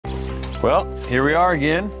Well, here we are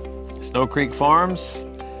again, Snow Creek Farms,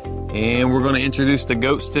 and we're going to introduce the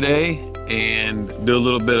goats today and do a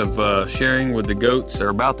little bit of sharing with the goats, or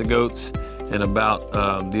about the goats, and about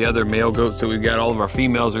the other male goats that we've got. All of our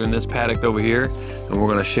females are in this paddock over here, and we're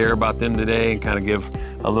going to share about them today and kind of give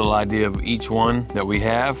a little idea of each one that we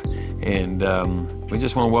have. And we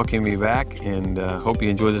just want to welcome you back, and hope you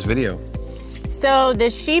enjoy this video. So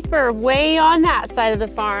the sheep are way on that side of the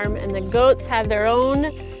farm, and the goats have their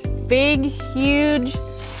own big, huge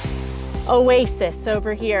oasis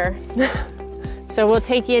over here. So we'll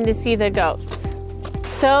take you in to see the goats.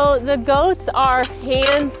 So the goats are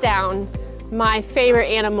hands down my favorite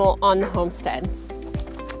animal on the homestead.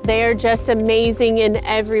 They are just amazing in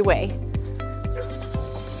every way.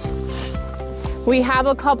 We have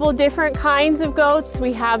a couple different kinds of goats.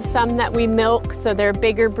 We have some that we milk, so they're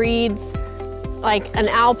bigger breeds, like an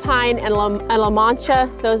Alpine and a La Mancha.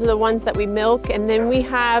 Those are the ones that we milk. And then we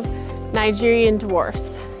have Nigerian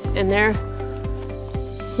dwarfs, and they're,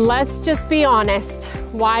 let's just be honest,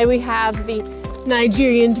 why we have the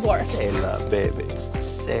Nigerian dwarfs. Selah, baby,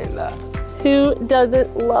 Selah. Who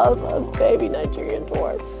doesn't love a baby Nigerian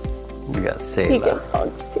dwarf? We got He Selah. gets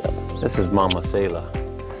hug still. This is Mama Selah.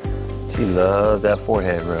 She loves that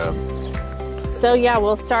forehead rub. So yeah,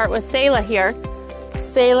 we'll start with Selah here.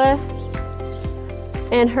 Selah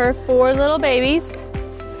and her 4 little babies,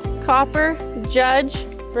 Copper, Judge,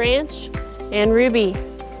 Branch, and Ruby.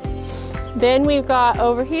 Then we've got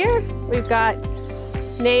over here, we've got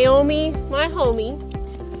Naomi, my homie.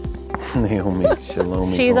 Naomi,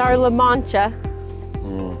 Shalom. She's our La Mancha.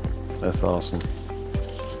 That's awesome.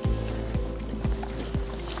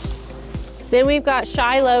 Then we've got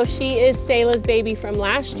Shiloh. She is Selah's baby from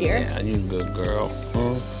last year. Yeah, you good girl.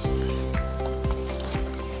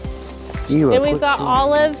 Then we've got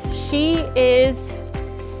Olive. She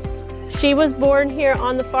was born here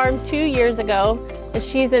on the farm 2 years ago, and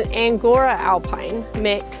she's an Angora Alpine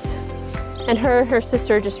mix. And her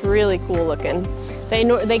sister are just really cool looking.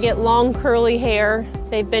 They get long curly hair.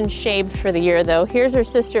 They've been shaved for the year though. Here's her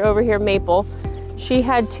sister over here, Maple. She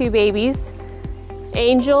had 2 babies,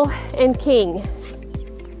 Angel and King.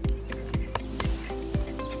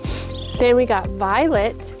 Then we got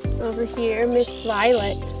Violet over here, Miss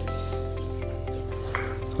Violet.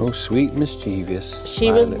 Oh, sweet mischievous. She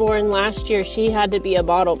was born last year. She had to be a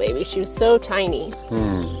bottle baby. She was so tiny.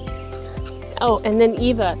 Oh, and then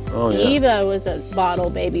Eva. Oh, yeah. Eva was a bottle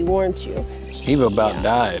baby, weren't you? Eva about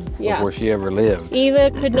died before she ever lived. Eva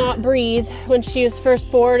could not breathe when she was first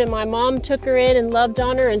born, and my mom took her in and loved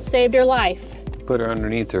on her and saved her life. Put her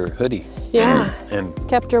underneath her hoodie. Yeah. And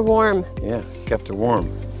Kept her warm. yeah, kept her warm.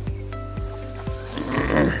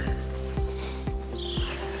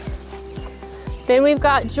 Then we've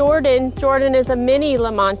got Jordan. Jordan is a mini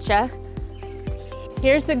La Mancha.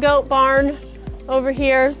 Here's the goat barn over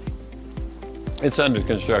here. It's under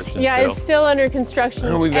construction Yeah, still. it's still under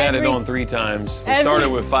construction. We've added on 3 times. We started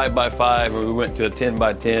with 5x5, we went to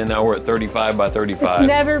 10x10, now we're at 35x35. It's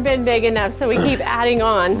never been big enough, so we keep adding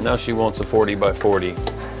on. Now she wants a 40x40.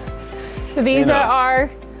 So these are our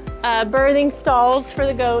birthing stalls for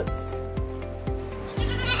the goats.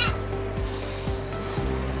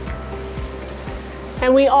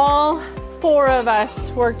 And we all 4 of us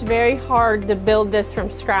worked very hard to build this from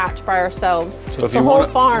scratch by ourselves. So if the you whole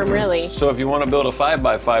wanna, farm, really. So if you want to build a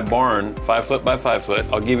 5x5 barn, 5 foot by 5 foot,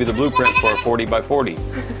 I'll give you the blueprints for a 40x40.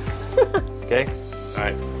 Okay? All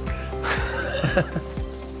right.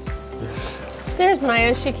 There's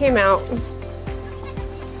Maya, she came out.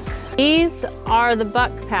 These are the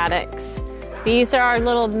buck paddocks. These are our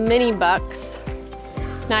little mini bucks,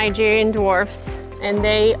 Nigerian dwarfs, and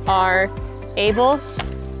they are Abel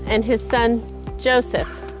and his son Joseph.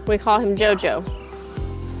 We call him Jojo.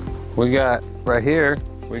 We got right here,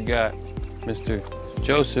 we got Mr.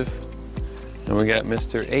 Joseph and we got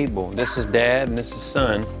Mr. Abel. This is dad and this is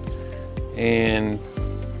son, and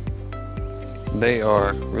they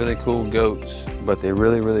are really cool goats, but they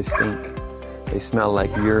really stink. They smell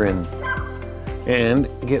like urine. And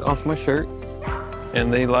get off my shirt.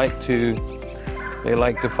 And they like to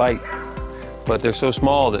fight, but they're so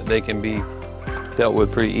small that they can be dealt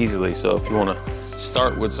with pretty easily. So if you want to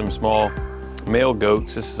start with some small male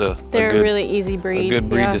goats, this is a really easy breed. A good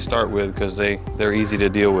breed to start with, because they're easy to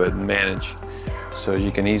deal with and manage. So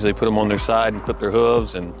you can easily put them on their side and clip their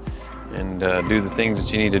hooves and do the things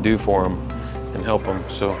that you need to do for them and help them.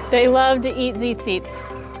 So they love to eat zeets.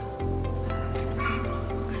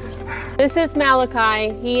 This is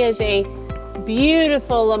Malachi. He is a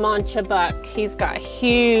beautiful La Mancha buck. He's got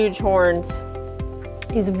huge horns.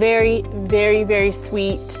 He's very, very, very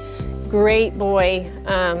sweet. Great boy.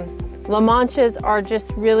 La Manchas are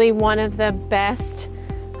just really one of the best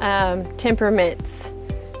temperaments,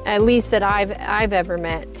 at least that I've ever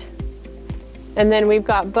met. And then we've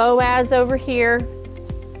got Boaz over here,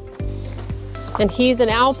 and he's an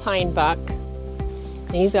alpine buck.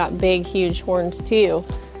 And he's got big, huge horns too.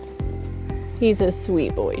 He's a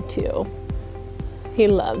sweet boy too. He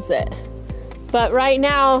loves it. But right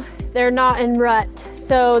now, they're not in rut,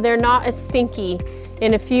 so they're not as stinky.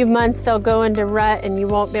 In a few months, they'll go into rut and you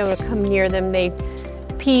won't be able to come near them. They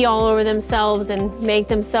pee all over themselves and make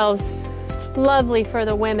themselves lovely for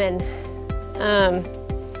the women.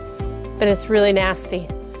 But it's really nasty.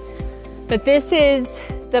 But this is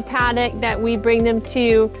the paddock that we bring them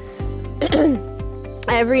to.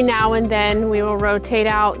 Every now and then we will rotate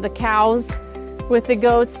out the cows with the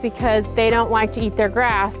goats because they don't like to eat their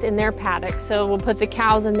grass in their paddock. So we'll put the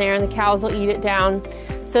cows in there and the cows will eat it down.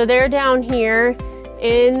 So they're down here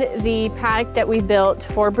in the paddock that we built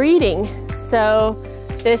for breeding. So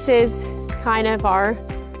this is kind of our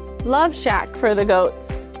love shack for the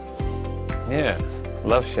goats. Yeah,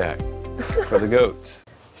 love shack for the goats.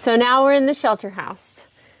 So now we're in the shelter house.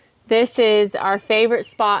 This is our favorite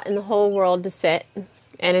spot in the whole world to sit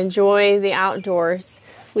and enjoy the outdoors.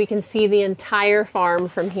 We can see the entire farm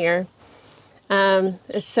from here.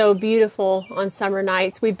 It's so beautiful on summer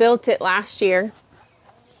nights. We built it last year.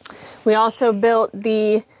 We also built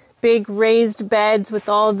the big raised beds with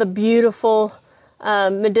all the beautiful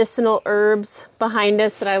medicinal herbs behind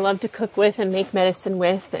us that I love to cook with and make medicine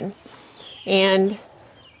with. And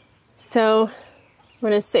so we're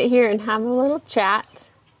going to sit here and have a little chat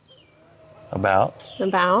About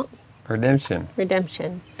redemption.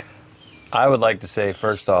 Redemption. I would like to say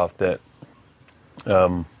first off that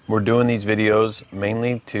we're doing these videos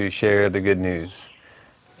mainly to share the good news.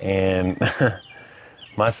 And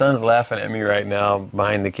my son's laughing at me right now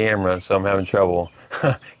behind the camera, so I'm having trouble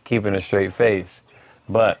keeping a straight face.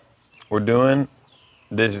 But we're doing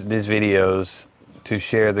these videos to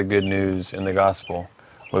share the good news and the gospel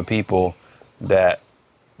with people that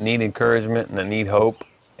need encouragement and that need hope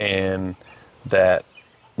and that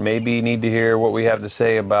maybe need to hear what we have to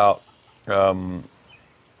say about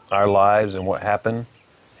our lives and what happened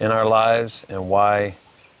in our lives and why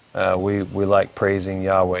we like praising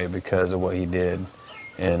Yahweh because of what he did,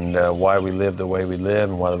 and why we live the way we live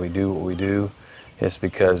and why we do what we do. It's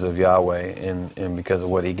because of Yahweh and because of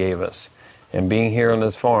what he gave us. And being here on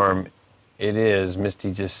this farm, it is,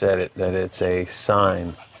 Misty just said it, that it's a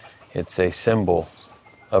sign, it's a symbol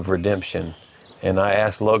of redemption. And I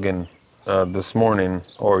asked Logan this morning,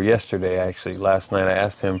 or yesterday actually, last night, I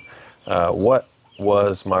asked him what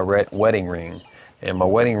was my wedding ring. And my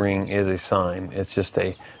wedding ring is a sign. It's just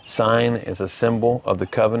a sign, it's a symbol of the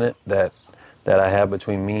covenant that I have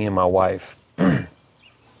between me and my wife.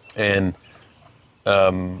 And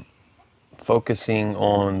focusing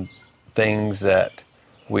on things that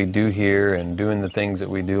we do here and doing the things that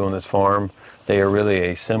we do on this farm, they are really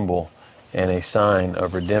a symbol and a sign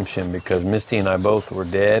of redemption, because Misty and I both were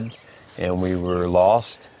dead and we were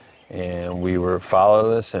lost and we were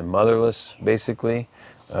fatherless and motherless, basically.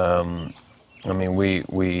 I mean,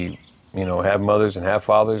 we have mothers and have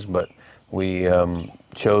fathers, but we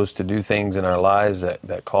chose to do things in our lives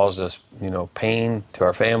that caused us, pain to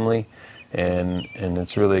our family, and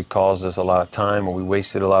it's really caused us a lot of time, or we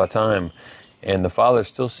wasted a lot of time. And the Father's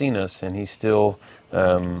still seen us, and He still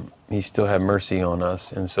had mercy on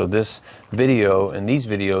us. And so this video and these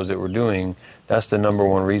videos that we're doing, that's the number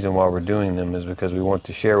one reason why we're doing them, is because we want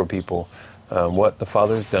to share with people what the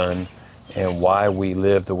Father's done and why we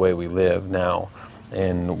live the way we live now.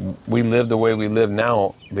 And we live the way we live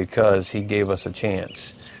now because He gave us a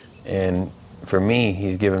chance. And for me,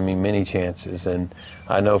 He's given me many chances. And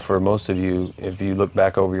I know for most of you, if you look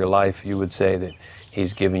back over your life, you would say that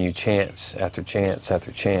He's given you chance after chance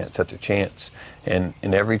after chance after chance. And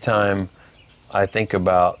every time I think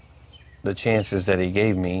about the chances that He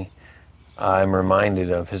gave me, I'm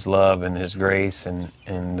reminded of His love and His grace and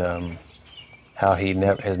how He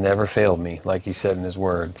has never failed me, like He said in His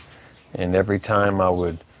Word. And every time I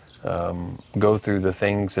would go through the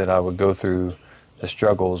things that I would go through, the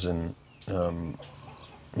struggles and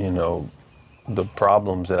the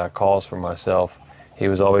problems that I caused for myself, He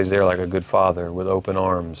was always there like a good father with open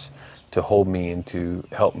arms to hold me and to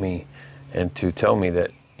help me and to tell me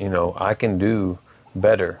that, I can do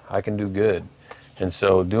better, I can do good. And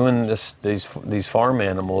so doing these farm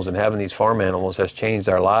animals and having these farm animals has changed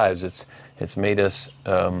our lives. It's made us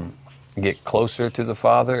get closer to the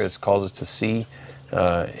Father. It's caused us to see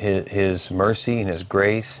His mercy and His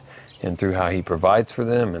grace, and through how He provides for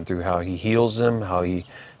them, and through how He heals them, how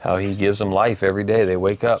He gives them life every day. They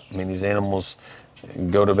wake up. I mean, these animals,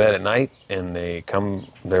 go to bed at night and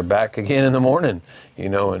they're back again in the morning, you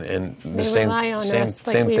know, and the same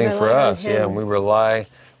thing for us. Yeah, and we rely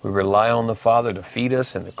on the Father to feed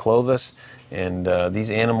us and to clothe us. And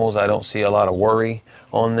these animals, I don't see a lot of worry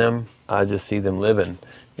on them. I just see them living.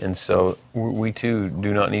 And so we too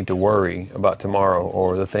do not need to worry about tomorrow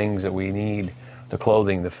or the things that we need, the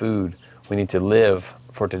clothing, the food. We need to live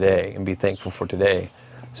for today and be thankful for today.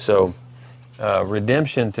 So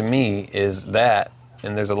redemption to me is that,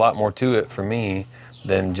 and there's a lot more to it for me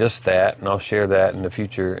than just that, and I'll share that in the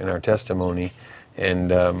future in our testimony.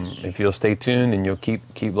 And if you'll stay tuned and you'll keep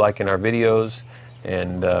liking our videos,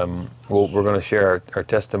 and we're going to share our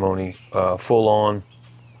testimony full on,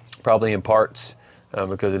 probably in parts,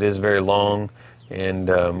 because it is very long, and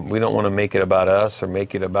we don't want to make it about us or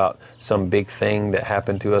make it about some big thing that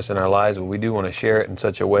happened to us in our lives, but we do want to share it in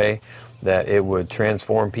such a way that it would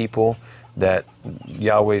transform people, that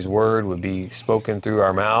Yahweh's word would be spoken through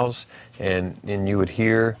our mouths, and you would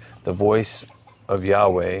hear the voice of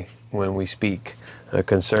Yahweh when we speak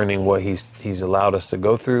concerning what he's allowed us to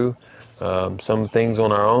go through, some things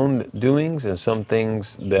on our own doings and some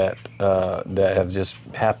things that have just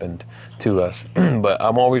happened to us. But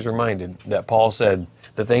I'm always reminded that Paul said,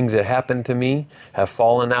 the things that happened to me have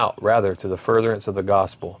fallen out rather to the furtherance of the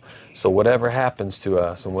gospel. So whatever happens to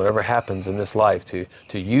us and whatever happens in this life to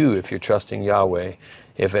you, if you're trusting Yahweh,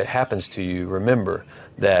 if it happens to you, remember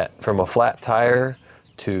that from a flat tire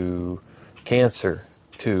to cancer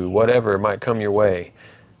to whatever might come your way,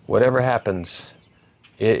 whatever happens,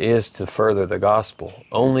 it is to further the gospel.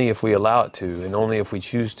 Only if we allow it to, and only if we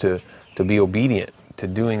choose to be obedient to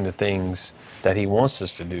doing the things that he wants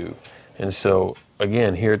us to do. And so,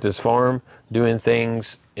 again, here at this farm, doing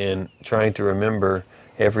things and trying to remember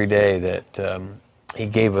every day that he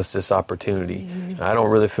gave us this opportunity. Mm-hmm. I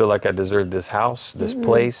don't really feel like I deserve this house, this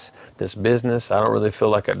place, this business. I don't really feel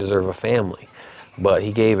like I deserve a family, but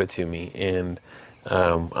he gave it to me. And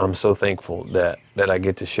I'm so thankful that I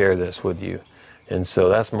get to share this with you. And so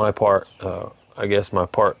that's my part, I guess my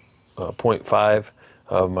part 0.5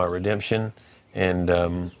 of my redemption. And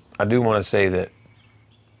I do want to say that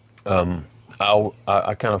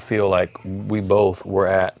I kind of feel like we both were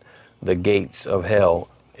at the gates of hell,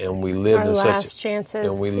 and we lived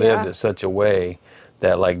lived in such a way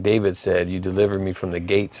that, like David said, you delivered me from the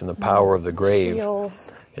gates and the power of the grave. Sheol.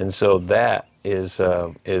 And so that is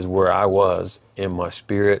where I was in my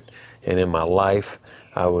spirit and in my life.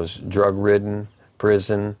 I was drug-ridden,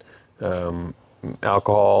 prison,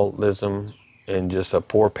 alcoholism, and just a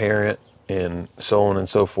poor parent, and so on and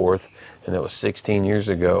so forth. And that was 16 years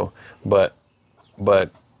ago. But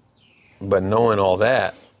knowing all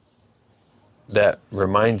that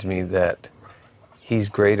reminds me that he's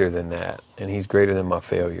greater than that, and he's greater than my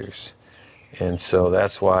failures. And so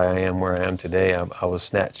that's why I am where I am today. I was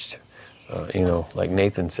snatched, like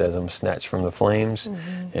Nathan says, I'm snatched from the flames,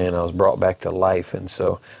 and I was brought back to life. And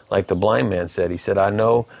so, like the blind man said, he said, I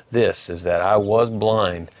know this, is that I was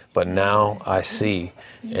blind, but now I see.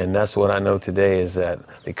 And that's what I know today, is that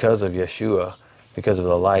because of Yeshua, because of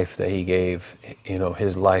the life that he gave,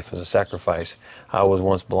 his life as a sacrifice, I was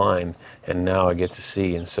once blind, and now I get to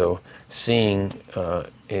see. And so seeing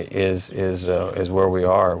is where we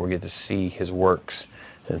are. We get to see his works.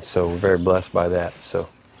 And so we're very blessed by that. So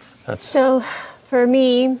for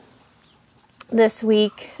me, this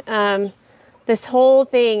week, this whole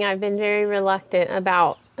thing I've been very reluctant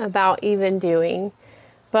about even doing.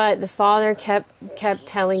 But the Father kept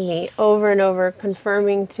telling me over and over,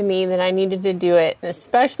 confirming to me that I needed to do it,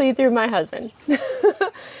 especially through my husband.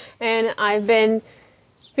 And I've been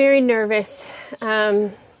very nervous.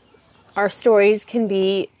 Our stories can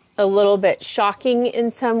be a little bit shocking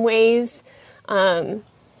in some ways, a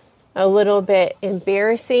little bit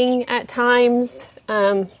embarrassing at times,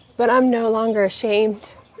 but I'm no longer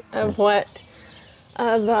ashamed of what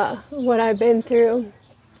I've been through.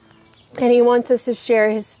 And he wants us to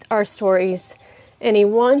share our stories. And he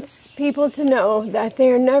wants people to know that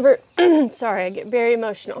they are never, sorry, I get very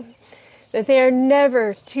emotional, that they are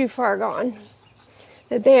never too far gone,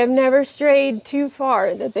 that they have never strayed too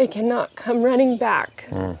far, that they cannot come running back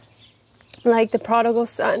like the prodigal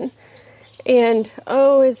son. And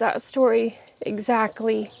is that story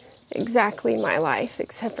exactly my life,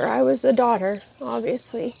 except for I was the daughter,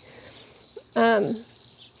 obviously.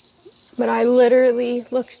 But I literally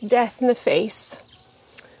looked death in the face,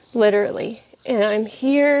 literally. And I'm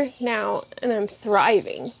here now, and I'm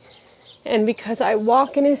thriving. And because I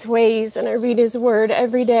walk in his ways, and I read his word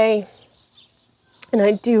every day, and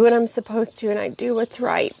I do what I'm supposed to, and I do what's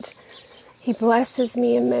right, he blesses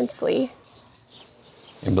me immensely.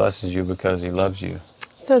 He blesses you because he loves you.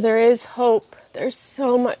 So there is hope There's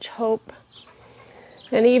so much hope.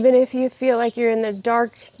 And even if you feel like you're in the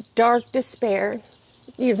dark, dark despair,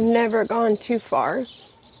 you've never gone too far.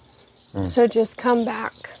 So just come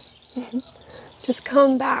back. Just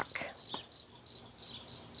come back.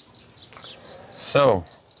 So,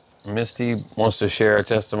 Misty wants to share her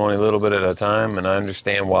testimony a little bit at a time, and I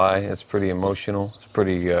understand why. It's pretty emotional. It's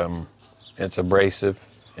pretty, it's abrasive.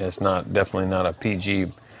 It's definitely not a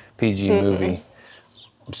PG movie.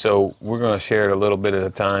 So we're going to share it a little bit at a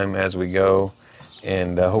time as we go,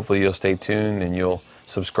 and hopefully you'll stay tuned and you'll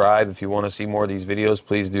subscribe. If you want to see more of these videos,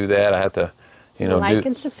 please do that. I have to, like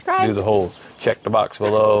and subscribe. Do the whole check the box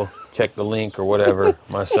below, check the link, or whatever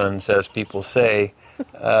my son says people say.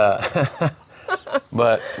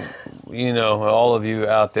 But, all of you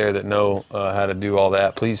out there that know how to do all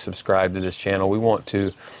that, please subscribe to this channel. We want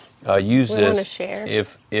to use this. Want to share.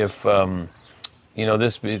 If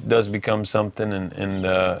this does become something, and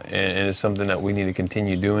it's something that we need to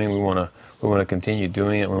continue doing. We want to continue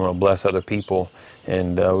doing it. We want to bless other people,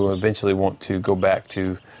 and we eventually want to go back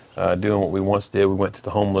to doing what we once did. We went to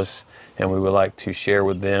the homeless, and we would like to share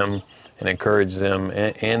with them and encourage them,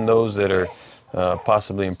 and those that are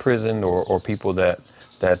possibly imprisoned, or people that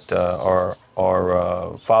are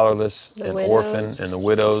fatherless and orphan, and the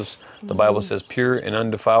widows. The Bible says pure and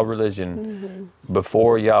undefiled religion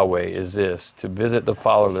before Yahweh is this: to visit the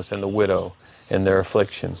fatherless and the widow in their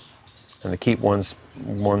affliction, and to keep one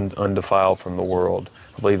undefiled from the world.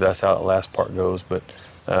 I believe that's how the last part goes, but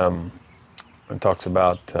it talks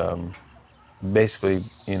about basically,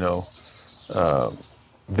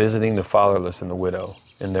 visiting the fatherless and the widow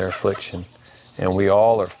in their affliction. And we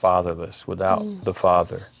all are fatherless without the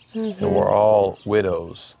father. And we're all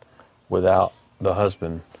widows without the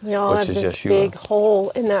husband, we all which have is this Yeshua. big hole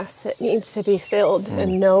in us that needs to be filled,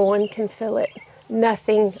 and no one can fill it.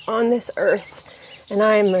 Nothing on this earth. And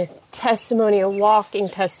I am a walking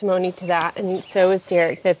testimony to that. And so is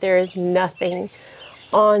Derek, that there is nothing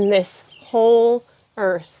on this whole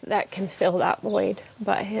earth that can fill that void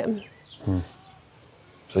but him.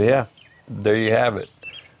 So yeah, there you have it.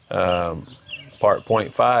 Part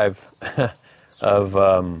 0.5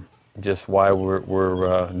 of just why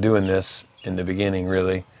we're doing this in the beginning,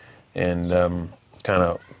 really, and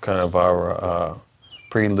kind of our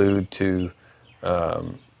prelude to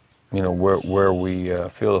where we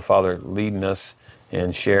feel the Father leading us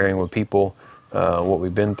and sharing with people what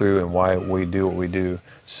we've been through and why we do what we do.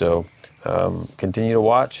 So continue to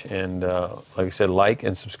watch, and like I said, like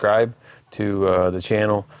and subscribe to the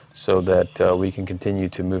channel so that we can continue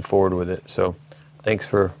to move forward with it. So thanks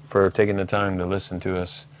for taking the time to listen to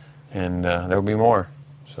us, and there'll be more.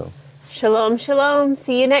 So Shalom, shalom.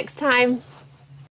 See you next time.